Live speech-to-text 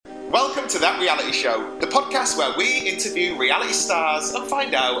Welcome to That Reality Show, the podcast where we interview reality stars and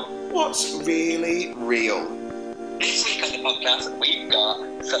find out what's really real. This week on the podcast, we've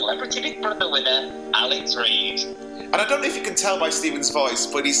got Celebrity Big Brother winner, Alex Reid. And I don't know if you can tell by Stephen's voice,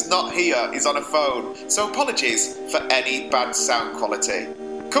 but he's not here, he's on a phone, so apologies for any bad sound quality.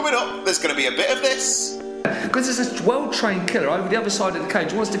 Coming up, there's going to be a bit of this. Because there's a well-trained killer over the other side of the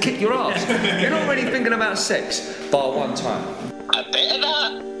cage who wants to kick your ass. You're not really thinking about sex, bar one time. A bit of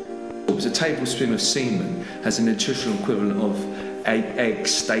that. A tablespoon of semen has a nutritional equivalent of eggs,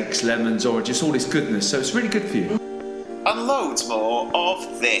 steaks, lemons, oranges, all this goodness, so it's really good for you. And loads more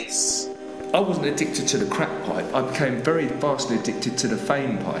of this. I wasn't addicted to the crack pipe, I became very fastly addicted to the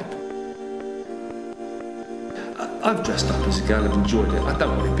fame pipe. I've dressed up as a girl, I've enjoyed it. I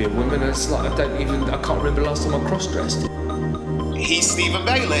don't want to be a woman, it's like I can't remember the last time I cross-dressed. He's Stephen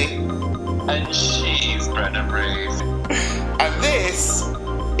Bailey. And she's Brenna Ruth. And this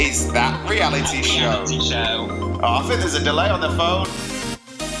is That Reality Show. Oh, I think there's a delay on the phone.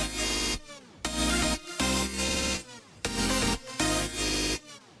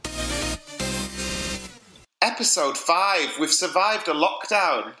 Episode 5. We've survived a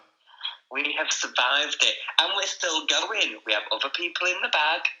lockdown. We have survived it, and we're still going. We have other people in the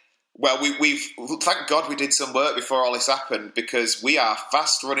bag. Well, we've thank God we did some work before all this happened, because we are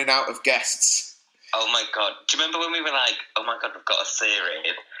fast running out of guests. Oh my God. Do you remember when we were like, oh my God, we've got a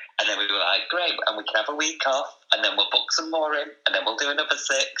series? And then we were like, great, and we can have a week off, and then we'll book some more in, and then we'll do another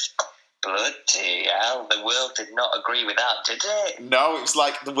 6. Bloody hell, the world did not agree with that, did it? No, it was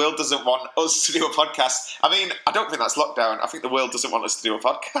like the world doesn't want us to do a podcast. I mean, I don't think that's lockdown. I think the world doesn't want us to do a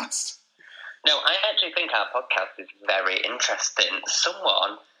podcast. No, I actually think our podcast is very interesting.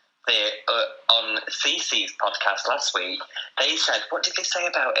 Someone on Cece's podcast last week, they said, what did they say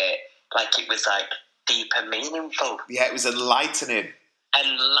about it? Like it was like deep and meaningful. Yeah, it was enlightening.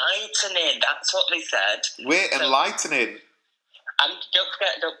 Enlightening, that's what they said. We're enlightening. And don't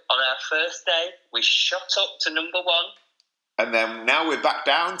forget, on our first day, we shot up to number 1. And then now we're back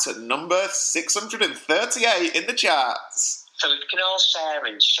down to number 638 in the charts. So if we can all share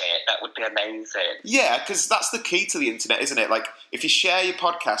and shit, that would be amazing. Yeah, because that's the key to the internet, isn't it? Like, if you share your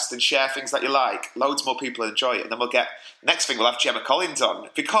podcast and share things that you like, loads more people enjoy it. And then next thing we'll have Gemma Collins on.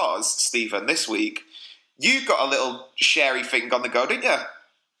 Because, Stephen, this week, you got a little sharey thing on the go, didn't you?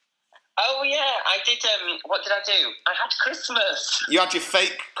 Oh, yeah, I did. What did I do? I had Christmas. You had your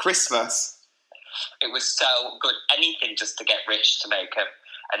fake Christmas. It was so good. Anything just to get rich to make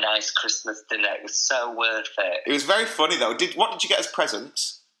a nice Christmas dinner. It was so worth it. It was very funny, though. What did you get as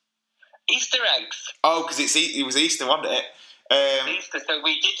presents? Easter eggs. Oh, because it was Easter, wasn't it? Easter. So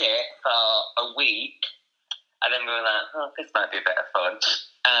we did it for a week, and then we were like, oh, this might be a bit of fun.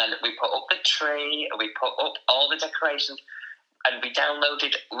 And we put up the tree, we put up all the decorations, and we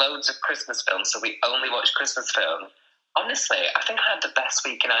downloaded loads of Christmas films, so we only watched Christmas films. Honestly, I think I had the best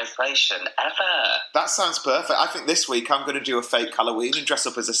week in isolation ever. That sounds perfect. I think this week I'm going to do a fake Halloween and dress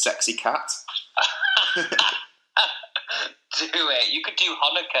up as a sexy cat. Do it. You could do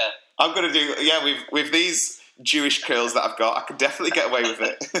Hanukkah. I'm going to do, with these Jewish curls that I've got, I could definitely get away with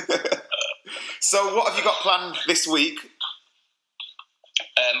it. So what have you got planned this week?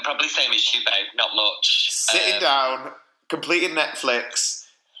 Probably same as you, babe. Not much. Sitting down, completing Netflix,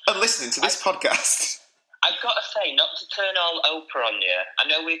 and listening to this podcast. I've got to say, not to turn all Oprah on you. I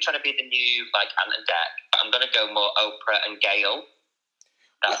know we're trying to be the new, Ant and Dec, but I'm going to go more Oprah and Gail.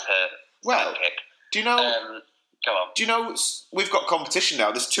 That's her sidekick. Do you know... go on. Do you know, we've got competition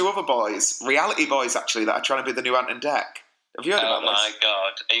now. There's 2 other boys, reality boys actually, that are trying to be the new Ant and Dec. Have you heard about this? Oh my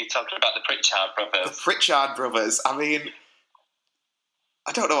God. Are you talking about the Pritchard brothers? The Pritchard brothers. I mean,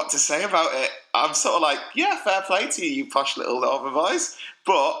 I don't know what to say about it. I'm sort of like, yeah, fair play to you, you posh little Northern boys.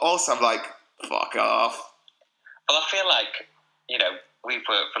 But also I'm like, fuck off. Well, I feel like, we've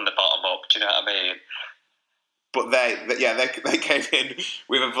worked from the bottom up, do you know what I mean? But they came in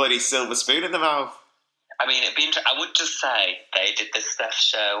with a bloody silver spoon in their mouth. I mean, it'd be I would just say they did the Steph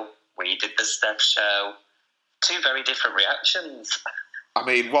show, we did the Steph show. 2 very different reactions. I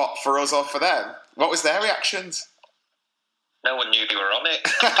mean, what, for us or for them? What was their reactions? No one knew they were on it.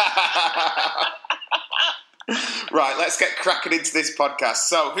 Right, let's get cracking into this podcast.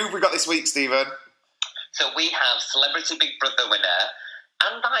 So, who have we got this week, Stephen? So we have Celebrity Big Brother winner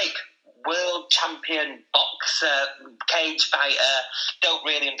and world champion boxer, cage fighter, don't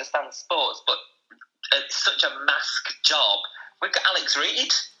really understand sports, but it's such a mask job. We've got Alex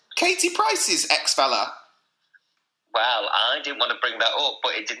Reid. Katie Price's ex-fella. Well, I didn't want to bring that up,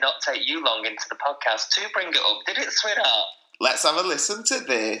 but it did not take you long into the podcast to bring it up, did it, sweetheart? Let's have a listen to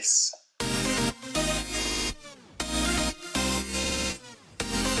this.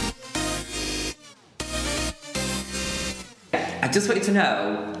 just wanted to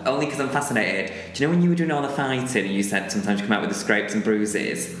know, only because I'm fascinated, do you know when you were doing all the fighting and you said sometimes you come out with the scrapes and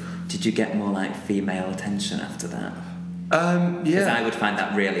bruises, did you get more like female attention after that? Because I would find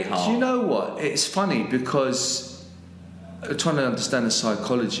that really hard. Do you know what? It's funny because trying to understand the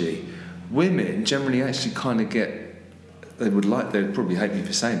psychology, women generally actually kind of get, they'd probably hate me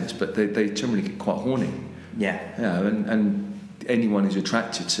for saying this, but they generally get quite horny. Yeah. You know, and anyone who's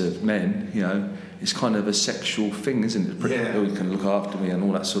attracted to men, you know, it's kind of a sexual thing, isn't it? Oh, you can look after me and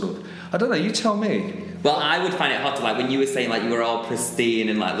all that sort of. I don't know. You tell me. Well, I would find it hard to, like, when you were saying like you were all pristine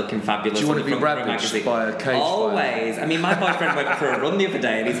and like looking fabulous. Do you want to be ravaged by a cage Always. fire? I mean, my boyfriend went for a run the other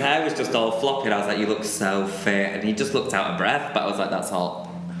day and his hair was just all floppy. And I was like, you look so fit, and he just looked out of breath. But I was like, that's hot.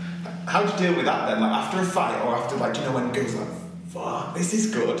 How do you deal with that then? Like after a fight, or after, like, you know, when girls like, fuck, this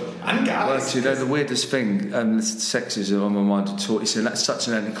is good, and guys. Well, you know, the weirdest thing, sex is on my mind to talk. That's such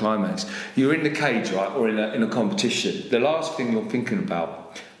an anticlimax. You're in the cage, right, or in a competition. The last thing you're thinking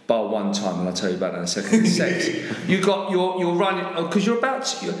about, bar one time, and I'll tell you about that in a second, is sex. You're running because you're about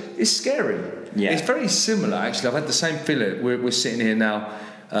to. It's scary. Yeah. It's very similar, actually. I've had the same feeling. We're sitting here now.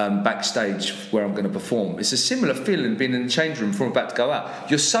 Backstage where I'm going to perform. It's a similar feeling being in the change room before I'm about to go out.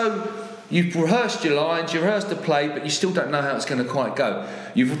 You've rehearsed your lines, you've rehearsed the play, but you still don't know how it's going to quite go.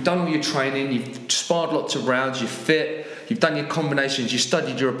 You've done all your training, you've sparred lots of rounds, you're fit, you've done your combinations, you've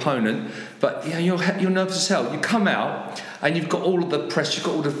studied your opponent, but you're nervous as hell. You come out and you've got all of the press, you've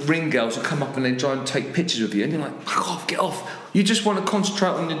got all the ring girls who come up and they try and take pictures of you, and you're like, fuck off, get off. You just want to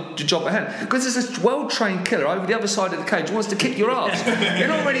concentrate on the job at hand. Because there's a well-trained killer over the other side of the cage who wants to kick your ass. You're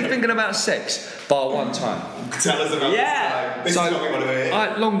not really thinking about sex, bar one time. Tell us about this. This is what we want to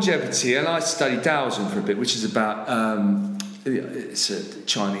hear. Longevity, and I studied Taoism for a bit, which is about it's a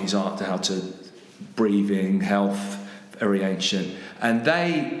Chinese art to how to breathing, health, very ancient, and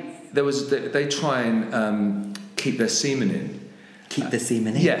they try and keep their semen in. Keep the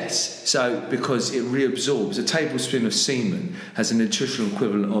semen in? Yes, so because it reabsorbs. A tablespoon of semen has a nutritional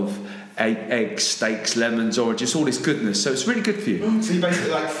equivalent of 8 eggs, steaks, lemons, oranges, all this goodness. So it's really good for you. So you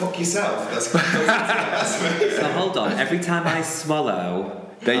basically like fuck yourself. That's So hold on, every time I swallow,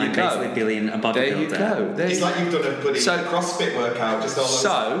 I'm basically feeling a bodybuilder. There you go. It's like you've done a bloody CrossFit workout, just all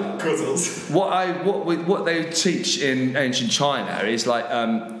those guzzles. What they teach in ancient China is like,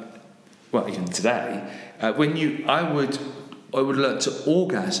 well, even today, I would learn to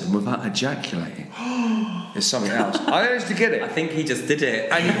orgasm without ejaculating. There's something else. I used to get it. I think he just did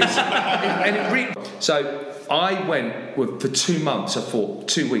it. So I went for 2 months, I thought,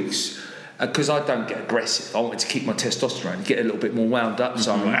 2 weeks, because I don't get aggressive. I wanted to keep my testosterone, get a little bit more wound up.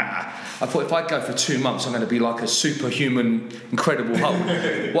 So I thought if I go for 2 months, I'm going to be like a superhuman, incredible Hulk.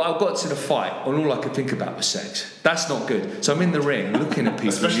 Well, I got to the fight, and all I could think about was sex. That's not good. So I'm in the ring, looking at people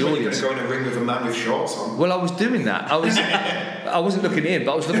Especially in the when audience. you're going to go in a ring with a man with shorts on. Well, I was doing that. I wasn't looking in,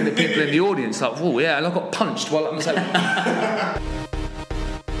 but I was looking at people in the audience, like, oh yeah, and I got punched while I'm like.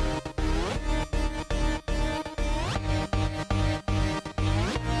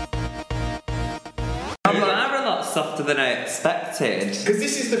 Softer than I expected. Because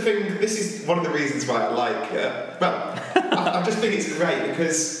this is the thing. This is one of the reasons why I like it. Well, I just think it's great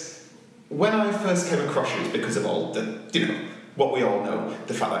because when I first came across you, it's because of all the, you know, what we all know,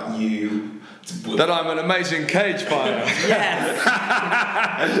 the fact that you. That I'm an amazing cage fighter. Yes.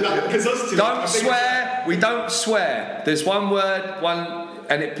 Because us two. Don't swear. We don't swear. There's one word,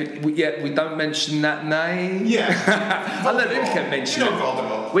 and we don't mention that name. Yeah. I know we can mention it.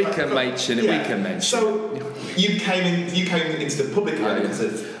 Voldemort. We can mention it. We can mention. So you came into the public eye because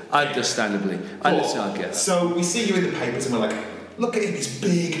of. Understandably. I get that. So we see you in the papers and we're like, look at him. He's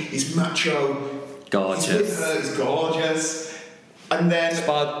big. He's macho. Gorgeous. He's with her. He's gorgeous. And then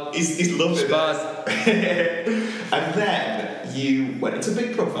he's lovely. And then you went into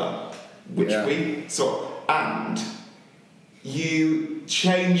Big Brother, which we saw, and you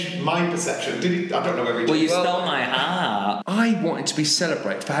changed my perception. I don't know whether you stole my heart. I wanted to be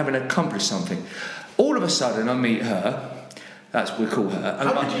celebrated for having accomplished something. All of a sudden, I meet her. We call her.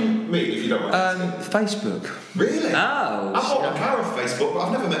 How did you meet, if you don't mind? Facebook. Really? Oh. I bought my car off Facebook, but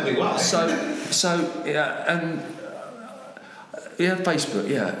I've never met my wife. Facebook,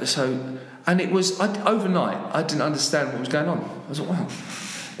 yeah. So, and it was overnight. I didn't understand what was going on. I was like, wow.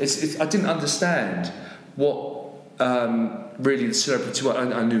 I didn't understand what really the celebrity was.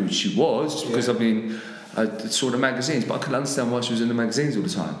 I knew who she was because I saw the magazines, but I couldn't understand why she was in the magazines all the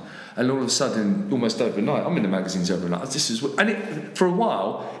time. And all of a sudden, almost overnight, I'm in the magazines overnight. For a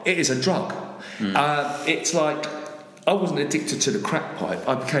while, it is a drug. It's like I wasn't addicted to the crack pipe.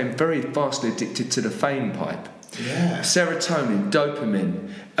 I became very fastly addicted to the fame pipe. Yeah. Serotonin, dopamine.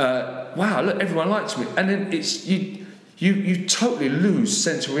 Wow, look, everyone likes me. And then it's you you totally lose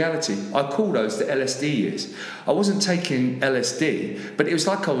sense of reality. I call those the LSD years. I wasn't taking LSD, but it was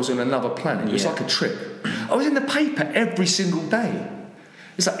like I was on another planet. It was like a trip. I was in the paper every single day.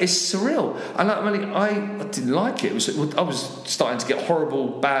 It's surreal. And I didn't like it. I was starting to get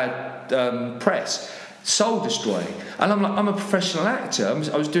horrible, bad press. Soul destroying. And I'm a professional actor. I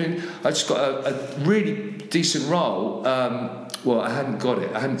just got a really decent role. Well, I hadn't got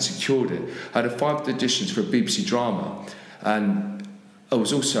it. I hadn't secured it. I had 5 auditions for a BBC drama, and I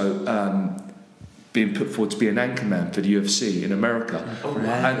was also being put forward to be an anchorman for the UFC in America. Oh, right.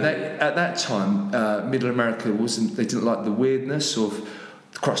 And at that time, Middle America they didn't like the weirdness of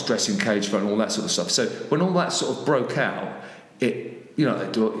cross-dressing, cage fight, and all that sort of stuff. So when all that sort of broke out,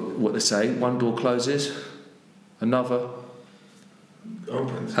 what they say, one door closes, another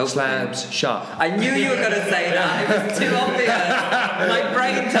opens. Slams shut. I knew you were going to say that. It was too obvious. My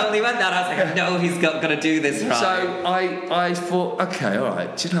brain totally went there. I was like, no, he's got to do this right. So I thought, okay, all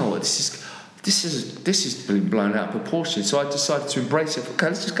right. Do you know what? This is been blown out of proportion. So I decided to embrace it. Okay,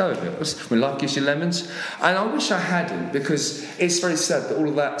 let's just go with it. When life gives you lemons. And I wish I hadn't, because it's very sad that all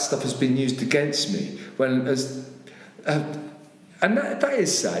of that stuff has been used against me. And that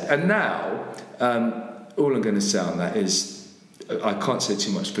is sad. And now, all I'm going to say on that is, I can't say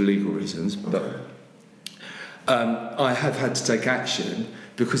too much for legal reasons, but I have had to take action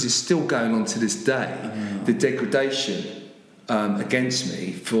because it's still going on to this day. The degradation against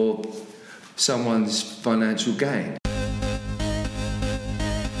me for someone's financial gain.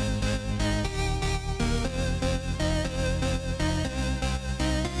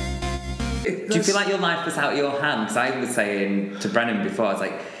 Do you feel like your life was out of your hand? Because I was saying to Brennan before, I was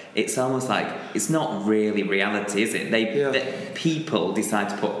like, it's almost like it's not really reality, is it? The people decide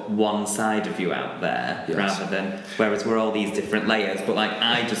to put one side of you out there rather than, whereas we're all these different layers. But like,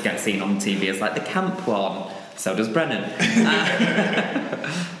 I just get seen on TV as like the camp one. So does Brennan.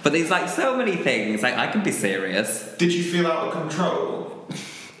 But there's like so many things. Like, I can be serious. Did you feel out of control?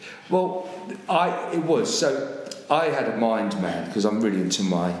 Well, it was. So I had a mind man, because I'm really into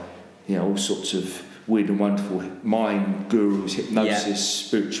my, all sorts of weird and wonderful mind gurus, hypnosis,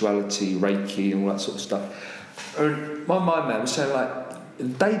 spirituality, Reiki, and all that sort of stuff. And my mind man was saying, like, the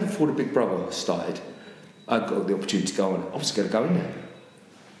day before the Big Brother started, I got the opportunity to go on. I was going to go in there.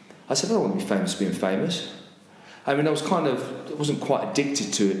 I said, I don't want to be famous being famous. I mean, I wasn't quite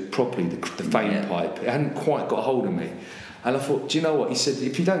addicted to it properly, the fame pipe. It hadn't quite got a hold of me. And I thought, do you know what? He said,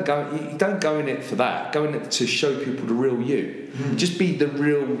 if you don't go in it for that. Go in it to show people the real you. Just be the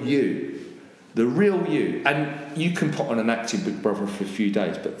real you. The real you. And you can put on an act in Big Brother for a few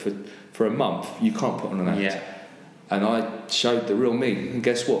days, but for a month, you can't put on an act. Yeah. And I showed the real me. And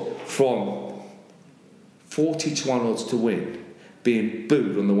guess what? From 40 to 1 odds to win, being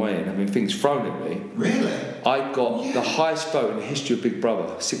booed on the way in, having things thrown at me. Really? I got the highest vote in the history of Big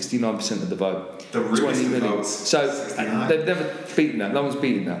Brother, 69% of the vote. The 20 million. votes. So they've never beaten that. No one's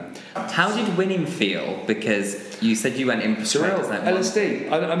beaten that. How did winning feel? Because you said you went in for surreal. LSD.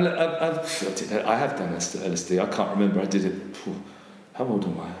 I have done LSD. I can't remember. I did it. How old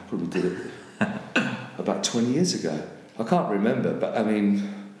am I? I probably did it about 20 years ago. I can't remember, but I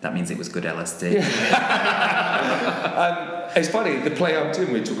mean. That means it was good LSD. Yeah. It's funny, the play I'm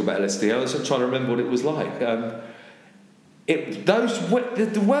doing, we talk about LSD, I was trying to remember what it was like. The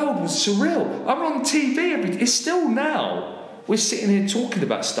world was surreal. I'm on TV it's still now. We're sitting here talking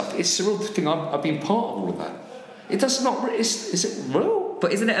about stuff. It's surreal to think I've been part of all of that. Is it real?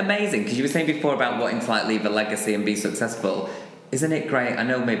 But isn't it amazing? Because you were saying before about wanting to like leave a legacy and be successful. Isn't it great? I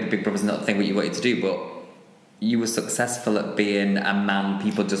know maybe Big Brother's not the thing what you wanted to do, but you were successful at being a man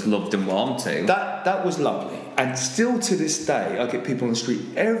people just loved and warmed to. That was lovely. And still to this day, I get people on the street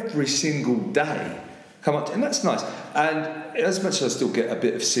every single day come up to, and that's nice. And as much as I still get a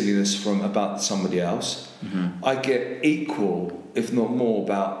bit of silliness about somebody else, I get equal, if not more,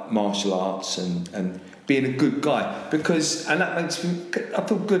 about martial arts and being a good guy. And that makes me, I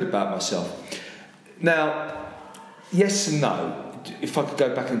feel good about myself. Now, yes and no. If I could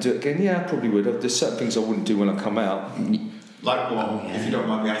go back and do it again, yeah, I probably would. There's certain things I wouldn't do when I come out. Like what, if you don't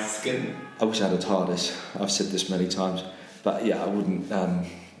mind me asking? I wish I had a TARDIS. I've said this many times. But yeah, I wouldn't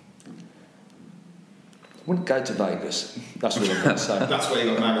go to Vegas. That's what I'm going to say. That's where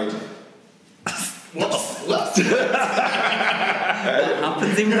you got married. What? What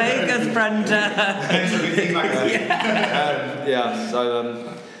happens in Vegas, Brenda?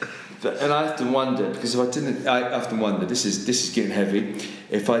 And I often wonder, because I often wonder, this is getting heavy,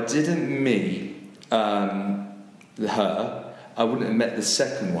 if I didn't meet her, I wouldn't have met the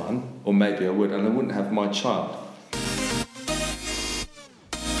second one, or maybe I would, and I wouldn't have my child.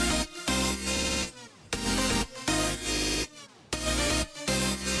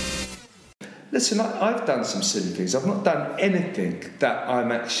 Listen, I've done some silly things. I've not done anything that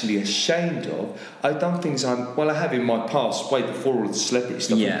I'm actually ashamed of. I've done things I have in my past, way before all the celebrity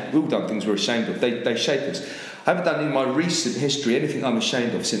stuff. Yeah. We've all done things we're ashamed of. They shape us. I haven't done in my recent history anything I'm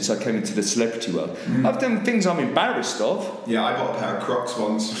ashamed of since I came into the celebrity world. I've done things I'm embarrassed of. Yeah, I bought a pair of Crocs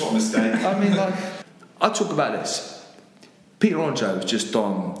once. What a mistake. I mean, I'll talk about this. Peter Andre was just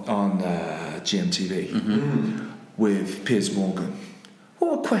on GMTV with Piers Morgan.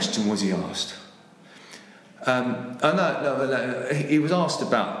 What question was he asked? He was asked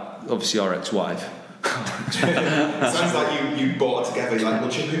about, obviously, our ex-wife. Sounds like you bought it together. Like,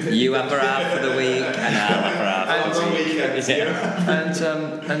 we'll chip in. You have her out for the week, and I'll have her out for the week. Weekend.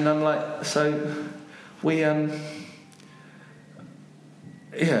 And I'm like, so we he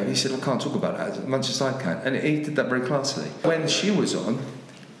said, I can't talk about that as much as I can, and he did that very classily. When she was on,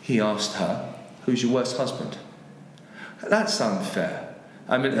 he asked her, "Who's your worst husband?" That's unfair.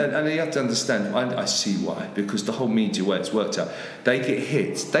 I mean, and you have to understand, I see why, because the whole media way it's worked out, they get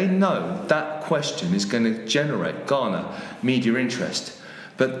hits. They know that question is going to garner media interest.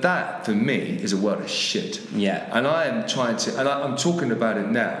 But that, for me, is a world of shit. Yeah. And I am trying to, and I'm talking about it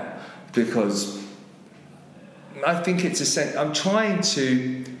now, because I think it's I am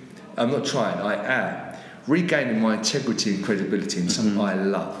regaining my integrity and credibility in something I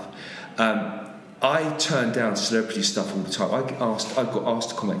love. I turn down celebrity stuff all the time. I got asked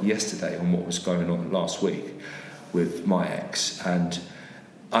to comment yesterday on what was going on last week with my ex, and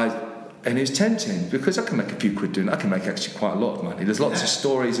it was tempting because I can make a few quid doing it. I can make actually quite a lot of money. There's lots of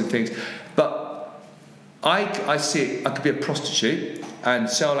stories and things, but I see it. I could be a prostitute and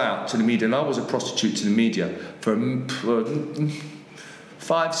sell out to the media, and I was a prostitute to the media for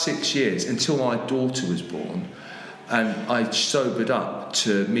 5-6 years until my daughter was born, and I sobered up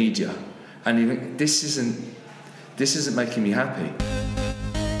to media. And even this isn't making me happy.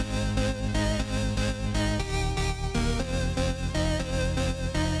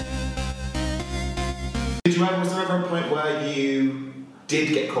 Was there ever a point where you did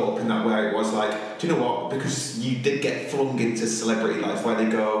get caught up in that, where it was like, do you know what, because you did get flung into celebrity life, where they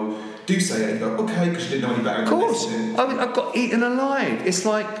go, do say it, and you go, okay, because you didn't know any better. Of course. I mean, I got eaten alive. It's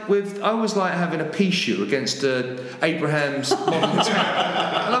like I was like having a pea shoot against Abraham's modern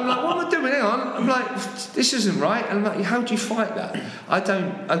town. And I'm like, what am I doing? Hang on. I'm like, this isn't right. And I'm like, how do you fight that?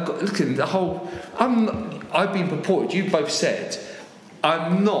 Look at the whole, I've been purported, you both said,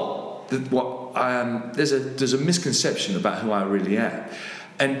 I'm not what I am. There's a misconception about who I really am.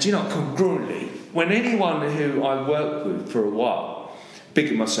 And do you know, congruently, when anyone who I worked with for a while,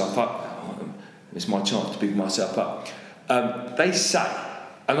 bigging myself up, it's my chance to big myself up. They say,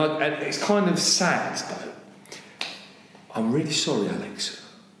 and it's kind of sad though, I'm really sorry, Alex.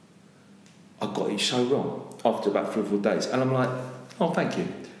 I got you so wrong after about 3 or 4 days. And I'm like, oh, thank you.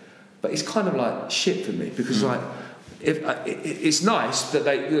 But it's kind of like shit for me because it's nice that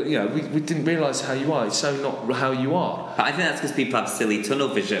we didn't realise how you are. It's so not how you are. But I think that's because people have silly tunnel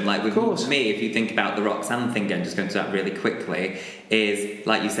vision. Like with me, if you think about the Roxanne thing, I'm just going to that really quickly, is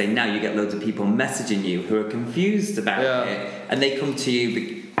like you say, now you get loads of people messaging you who are confused about it, and they come to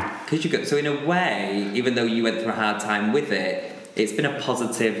you because you got. So in a way, even though you went through a hard time with it, it's been a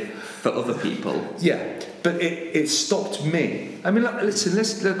positive for other people. Yeah, but it stopped me. I mean, listen,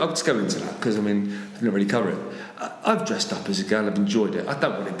 I'll just go into that because I didn't really cover it. I've dressed up as a girl. I've enjoyed it. I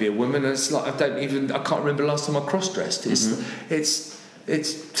don't want to be a woman. And it's like I can't remember the last time I cross-dressed. It's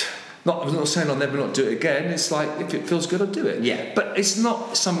not. I'm not saying I'll never not do it again. It's like if it feels good, I'll do it. Yeah. But it's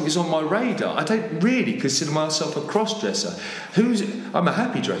not something that's on my radar. I don't really consider myself a cross-dresser. I'm a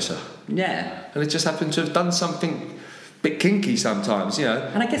happy dresser. Yeah. And it just happened to have done something bit kinky sometimes, you know.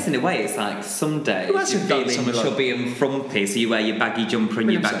 And I guess in a way it's like some days you're feeling chubby and frumpy, so you wear your baggy jumper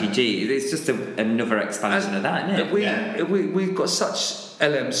and your baggy jeans. It's just another expansion of that, isn't it? We've got such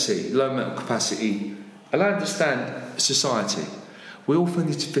LMC, low mental capacity, and I understand society. We all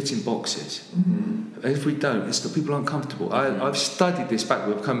need to fit in boxes. And if we don't, it's that people aren't comfortable. I've studied this back.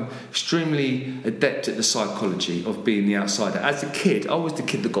 We've become extremely adept at the psychology of being the outsider. As a kid, I was the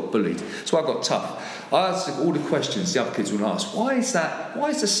kid that got bullied. So I got tough. I asked all the questions the other kids would ask. Why is that?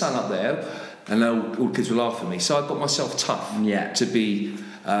 Why is the sun up there? And all the kids would laugh at me. So I got myself tough to be...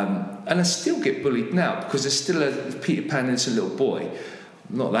 and I still get bullied now because there's still a Peter Pan innocent little boy.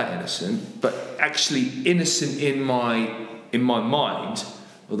 Not that innocent, but actually innocent in my mind,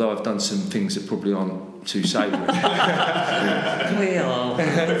 although I've done some things that probably aren't too savoury. We are.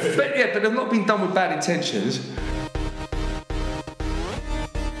 But I've not been done with bad intentions.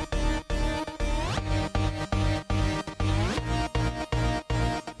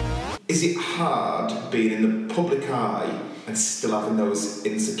 is it hard being in the public eye and still having those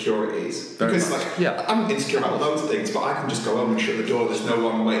insecurities? Because I'm insecure about loads of things, but I can just go home and shut the door. There's no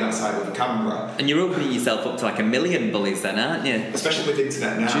one waiting outside with a camera. And you're opening yourself up to like a million bullies then, aren't you? Especially with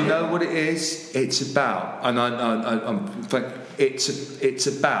internet now. Do you know what it is? It's about, it's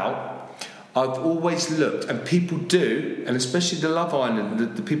about. I've always looked, and people do, and especially the Love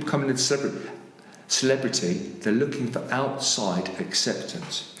Island, the people coming into celebrity, they're looking for outside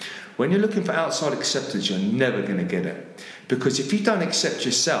acceptance. When you're looking for outside acceptance, you're never going to get it. Because if you don't accept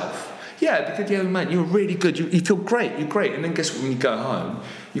yourself, because man, you're really good, you feel great, you're great, and then guess what, when you go home,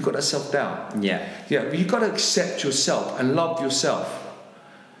 you've got that self-doubt. You've got to accept yourself and love yourself.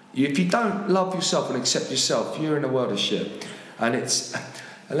 If you don't love yourself and accept yourself, you're in a world of shit. And it's...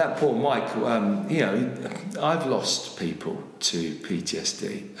 And that poor Mike, I've lost people to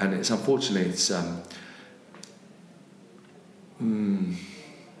PTSD, and it's unfortunately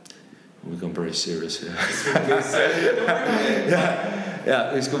we've gone very serious here.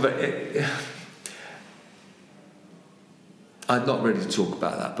 It's gone very. I'm not ready to talk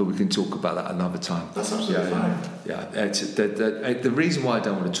about that, but we can talk about that another time. That's absolutely fine. The reason why I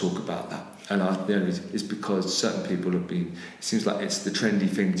don't want to talk about that, is because certain people have been. It seems like it's the trendy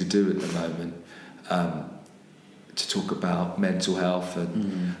thing to do at the moment, to talk about mental health,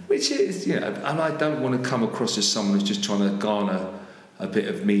 and which is, and I don't want to come across as someone who's just trying to garner a bit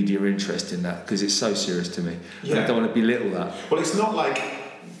of media interest in that, because it's so serious to me. I don't want to belittle that. Well, it's not like,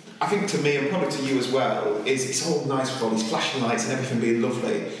 I think to me and probably to you as well, it's all nice with all these flashing lights and everything being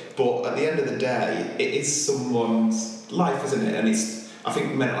lovely, but at the end of the day, it is someone's life, isn't it? And I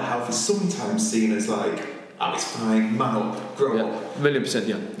think mental health is sometimes seen as like, oh, it's fine, man up, grow up. 1,000,000%,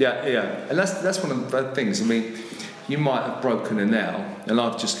 yeah. And that's one of the things. I mean, you might have broken a nail, and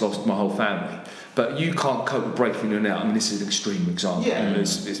I've just lost my whole family. But you can't cope with breaking a nail. I mean, this is an extreme example. And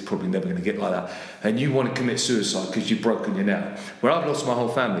it's probably never going to get like that. And you want to commit suicide because you've broken your nail. Well, I've lost my whole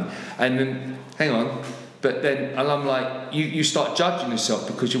family. And then, hang on. But then, and I'm like, you start judging yourself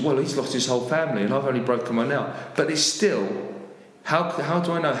because he's lost his whole family and I've only broken my nail. But it's still... How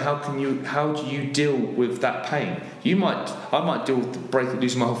do I know? How do you deal with that pain? I might deal with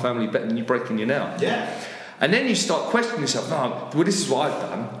losing my whole family better than you breaking your nail. Yeah. And then you start questioning yourself. No, this is what I've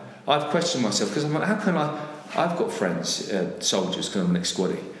done. I've questioned myself because I'm like, how can I? I've got friends, soldiers, because I'm an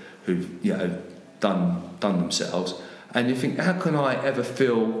ex-squaddy, who've done themselves, and you think, how can I ever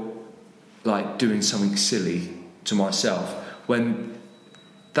feel like doing something silly to myself when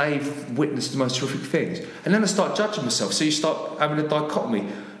they've witnessed the most horrific things? And then I start judging myself. So you start having a dichotomy.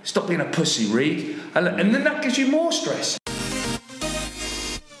 Stop being a pussy, Reed. And then that gives you more stress.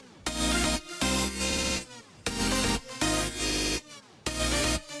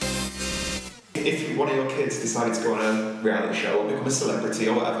 If one of your kids decided to go on a reality show or become a celebrity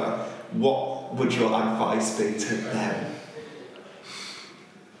or whatever, what would your advice be to them?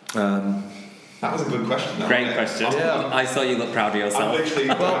 That was a good question. Great question. I saw you look proud of yourself. I'm literally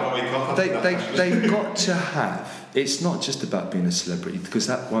have a week off. They've got to have. It's not just about being a celebrity, because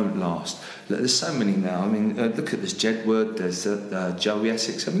that won't last. There's so many now. I mean, look at this Jedward. There's Joey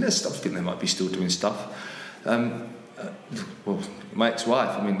Essex. I mean, there's stuff. I think they might be still doing stuff. Well, my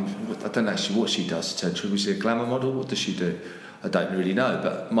ex-wife. I mean, I don't know actually what she does. To tell the truth, is she a glamour model? What does she do? I don't really know.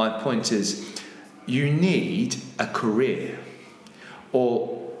 But my point is, you need a career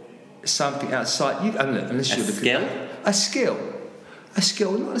or something outside you, unless you're a skill,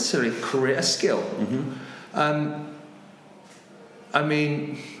 not necessarily a career, a skill. I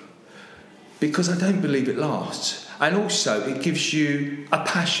mean, because I don't believe it lasts, and also it gives you a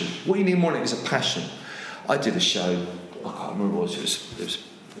passion. What you need more than is a passion. I did a show, I can't remember what it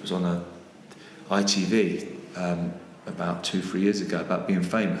was on a ITV about 2-3 years ago about being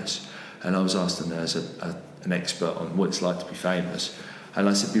famous, and I was asked them there as an expert on what it's like to be famous. And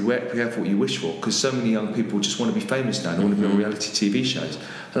I said, be careful what you wish for, because so many young people just want to be famous now. They want to be on reality TV shows.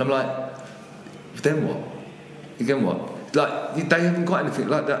 And I'm like, then what? Again, what? Like, they haven't got anything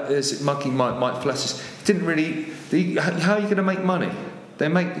like that. There's Monkey Mike Flashes. Didn't really... How are you going to make money? They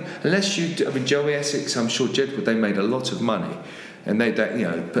make... Unless you... I mean, Joey Essex, I'm sure Jedward, they made a lot of money. And they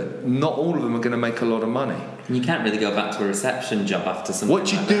but not all of them are going to make a lot of money. And you can't really go back to a reception job after something. What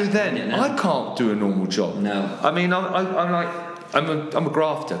do you do then? I can't do a normal job. No. I mean, I'm like... I'm a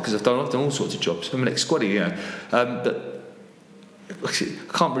grafter because I've done all sorts of jobs. I'm an ex-squaddy, but I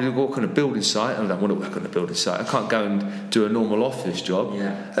can't really walk on a building site. I don't want to work on a building site. I can't go and do a normal office job.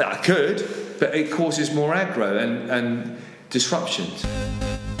 Yeah. I could, but it causes more aggro and disruptions.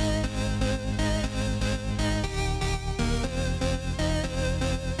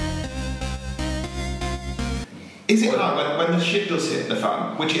 Is it hard when the shit does hit the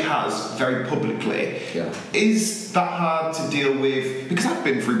fan, which it has very publicly? Yeah. Is that hard to deal with? Because I've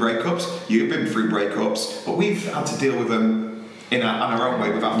been through breakups, you've been through breakups, but we've had to deal with them on our own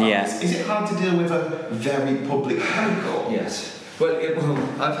way with our families. Yeah. Is it hard to deal with a very public breakup? Yes. Well,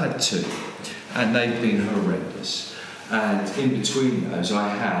 I've had two, and they've been horrendous. And in between those, I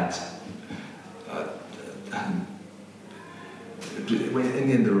had. In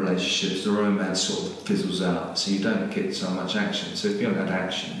the end of relationships, the romance sort of fizzles out, so you don't get so much action. So if you haven't had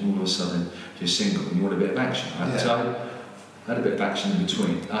action, all of a sudden you're single and you want a bit of action. Right? Yeah. So I had a bit of action in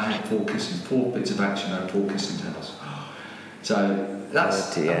between. I had 4 bits of action. I had 4 kissing tells. So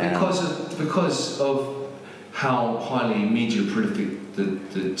that's because of how highly media prolific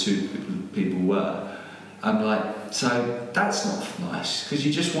the two people were. I'm like, so that's not nice because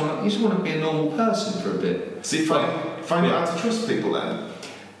you just want to be a normal person for a bit. So you find it hard to trust people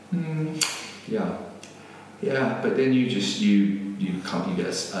then? Yeah, but then you get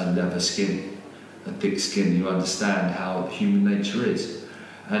a leather skin, a thick skin. You understand how human nature is,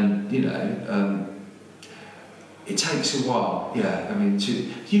 and it takes a while. Yeah, I mean,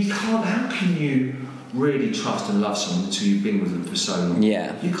 you can't. How can you really trust and love someone until you've been with them for so long?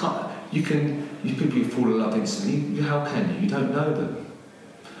 Yeah, you can't. You people fall in love instantly. How can you? You don't know them.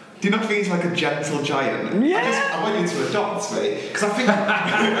 Do you not think he's like a gentle giant? Yeah. I want you to adopt me. Because I think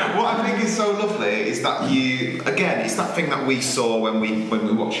what I think is so lovely is that it's that thing that we saw when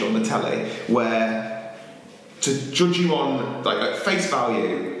we watched you on the telly, where to judge you on like at face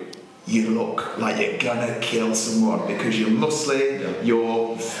value, you look like you're gonna kill someone because you're muscly,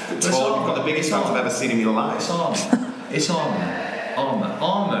 you're tall, you've got the biggest hands I've ever seen in your life. It's armour.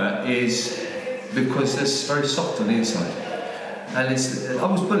 Armour is because it's very soft on the inside, and I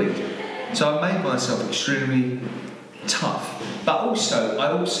was bullied, so I made myself extremely tough. But I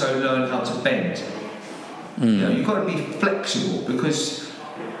also learned how to bend. You've got to be flexible because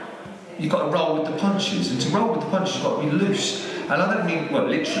you've got to roll with the punches, and to roll with the punches, you've got to be loose. And I don't mean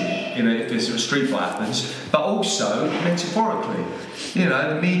literally, if there's a street fight happens, but also metaphorically.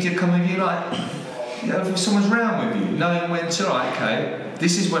 The media come with you like. If someone's round with you, knowing when to,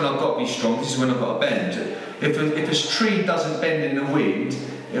 this is when I've got to be strong, this is when I've got to bend. If a tree doesn't bend in the wind,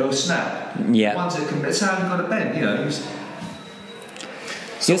 it'll snap. Yeah. That's how you've got to bend,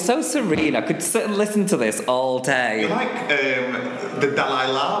 You're so serene. I could sit and listen to this all day. You're like the Dalai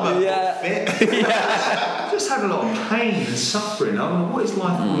Lama. Yeah. I just had a lot of pain and suffering. I don't know what is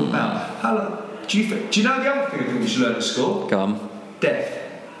life all about. Do you know the other thing I think we should learn at school? Go on. Death.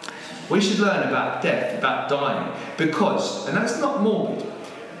 We should learn about death, about dying, because, and that's not morbid,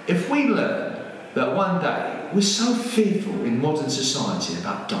 if we learn that one day we're so fearful in modern society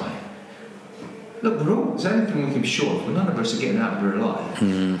about dying, look, there's anything we can be sure of, none of us are getting out of here alive.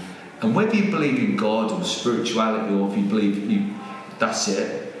 And whether you believe in God or spirituality, or if you believe that's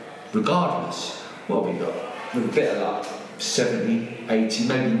it, regardless, what have we got? With a bit of luck, 70, 80,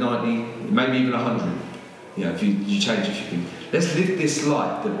 maybe 90, maybe even 100. If you change a few things. Let's live this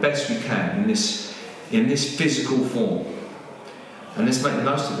life the best we can in this physical form, and let's make the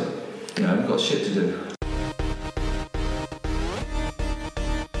most of it. We've got shit to do.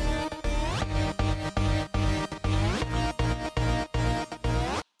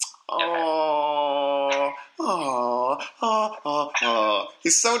 Oh.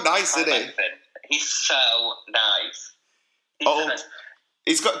 He's so nice, isn't he? He's so nice.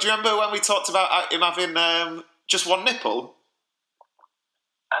 He's got. Do you remember when we talked about him having just one nipple?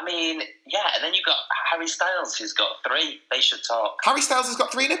 I mean, yeah, and then you've got Harry Styles, who's got 3. They should talk. Harry Styles has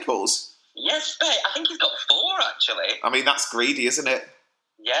got 3 nipples? Yes, mate. I think he's got 4, actually. I mean, that's greedy, isn't it?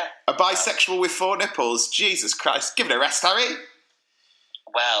 Yeah. A bisexual with 4 nipples? Jesus Christ. Give it a rest, Harry.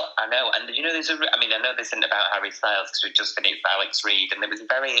 Well, I know. And I know this isn't about Harry Styles because we just finished Alex Reid, and it was a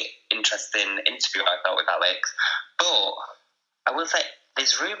very interesting interview I felt with Alex. But I will say,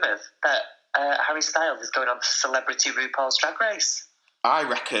 there's rumours that Harry Styles is going on to Celebrity RuPaul's Drag Race. I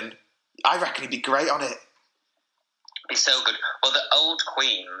reckon he'd be great on it. Be so good. Well, the old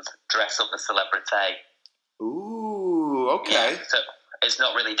queens dress up the celebrity. Ooh, okay. Yeah, so it's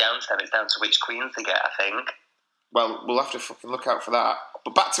not really down to them, it's down to which queens they get, I think. Well, we'll have to fucking look out for that.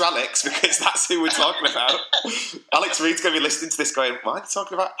 But back to Alex, because that's who we're talking about. Alex Reid's going to be listening to this going, why are they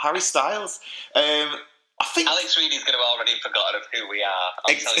talking about Harry Styles? I think Alex Reid is going to have already forgotten of who we are.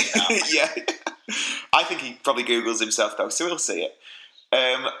 I'll tell you that. Yeah. I think he probably Googles himself, though, so we'll see it.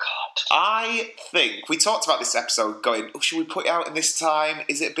 God. I think we talked about this episode going, should we put it out in this time?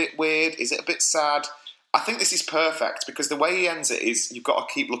 Is it a bit weird? Is it a bit sad? I think this is perfect because the way he ends it is you've got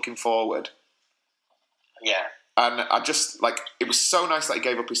to keep looking forward. Yeah. And I just, it was so nice that he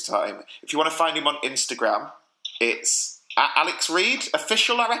gave up his time. If you want to find him on Instagram, It's at Alex Reid,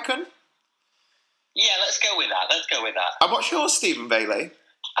 official, I reckon. Yeah, let's go with that. And what's yours, Stephen Bailey?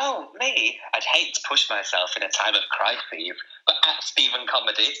 Oh, me? I'd hate to push myself in a time of cry fever, but at Stephen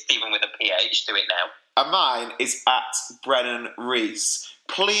Comedy, Stephen with a PH, do it now. And mine is at Brennan Reese.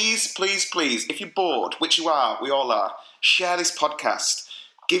 Please, please, please, if you're bored, which you are, we all are, share this podcast.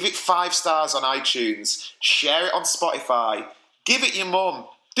 Give it 5 stars on iTunes. Share it on Spotify. Give it your mum.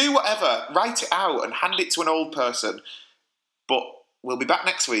 Do whatever. Write it out and hand it to an old person. But we'll be back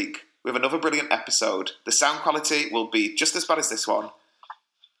next week with another brilliant episode. The sound quality will be just as bad as this one.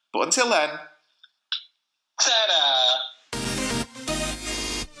 But until then,